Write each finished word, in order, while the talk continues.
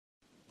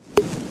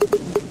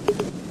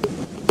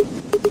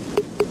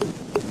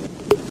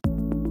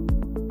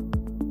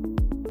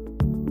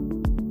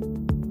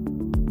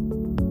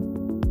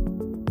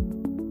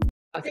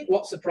I think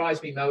what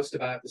surprised me most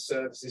about the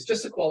service is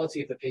just the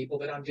quality of the people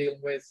that I'm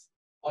dealing with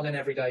on an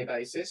everyday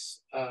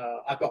basis.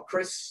 I've got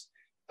Chris,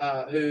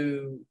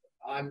 who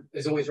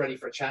is always ready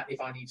for a chat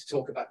if I need to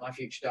talk about my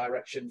future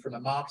direction from a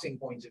marketing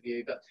point of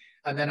view.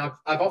 And then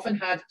I've often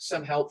had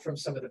some help from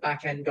some of the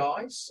back end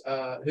guys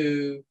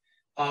who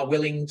are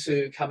willing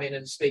to come in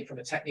and speak from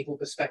a technical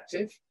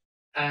perspective.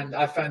 And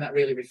I found that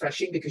really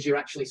refreshing, because you're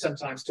actually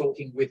sometimes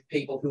talking with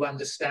people who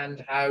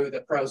understand how the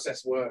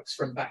process works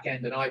from back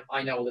end. And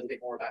I know a little bit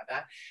more about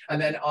that.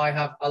 And then I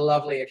have a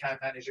lovely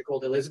account manager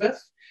called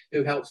Elizabeth,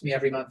 who helps me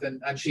every month.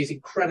 And she's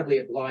incredibly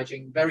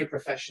obliging, very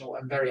professional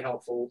and very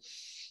helpful,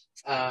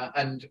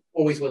 and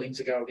always willing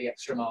to go the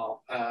extra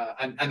mile.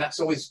 And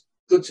that's always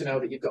good to know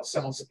that you've got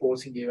someone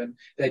supporting you and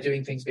they're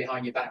doing things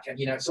behind your back. And,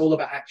 you know, it's all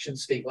about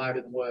actions speak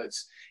louder than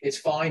words. It's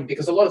fine,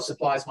 because a lot of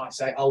suppliers might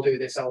say, I'll do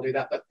this, I'll do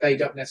that, but they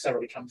don't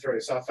necessarily come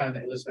through. So I found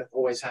that Elizabeth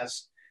always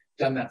has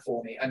done that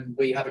for me. And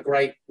we have a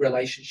great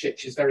relationship.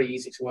 She's very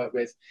easy to work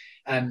with.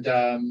 And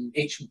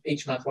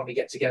each month when we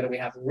get together, we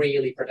have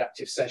really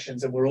productive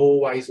sessions, and we're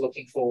always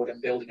looking forward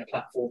and building a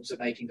platform to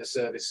making the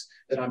service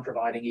that I'm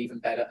providing even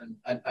better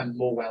and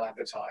more well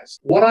advertised.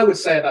 What I would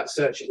say about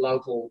Search It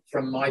Local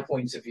from my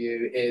point of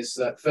view is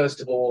that, first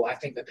of all, I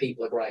think the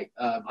people are great.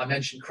 I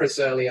mentioned Chris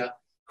earlier.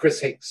 Chris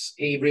Hicks,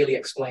 he really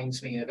explained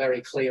to me in a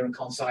very clear and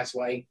concise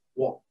way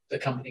what the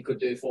company could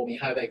do for me,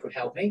 how they could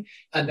help me.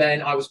 And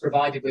then I was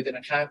provided with an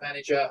account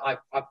manager. I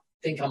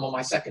think I'm on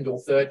my second or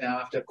third now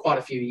after quite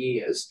a few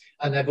years,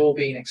 and they've all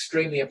been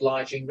extremely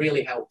obliging,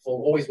 really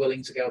helpful, always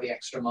willing to go the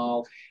extra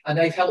mile. And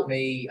they've helped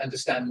me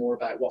understand more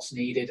about what's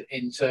needed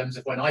in terms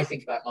of when I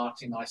think about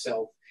marketing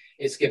myself.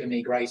 It's given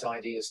me great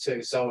ideas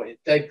too. So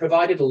they've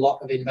provided a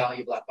lot of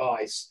invaluable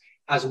advice,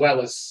 as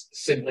well as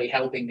simply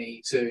helping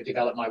me to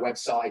develop my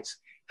website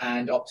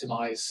and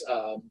optimize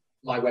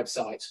my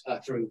website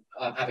through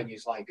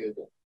avenues like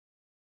Google.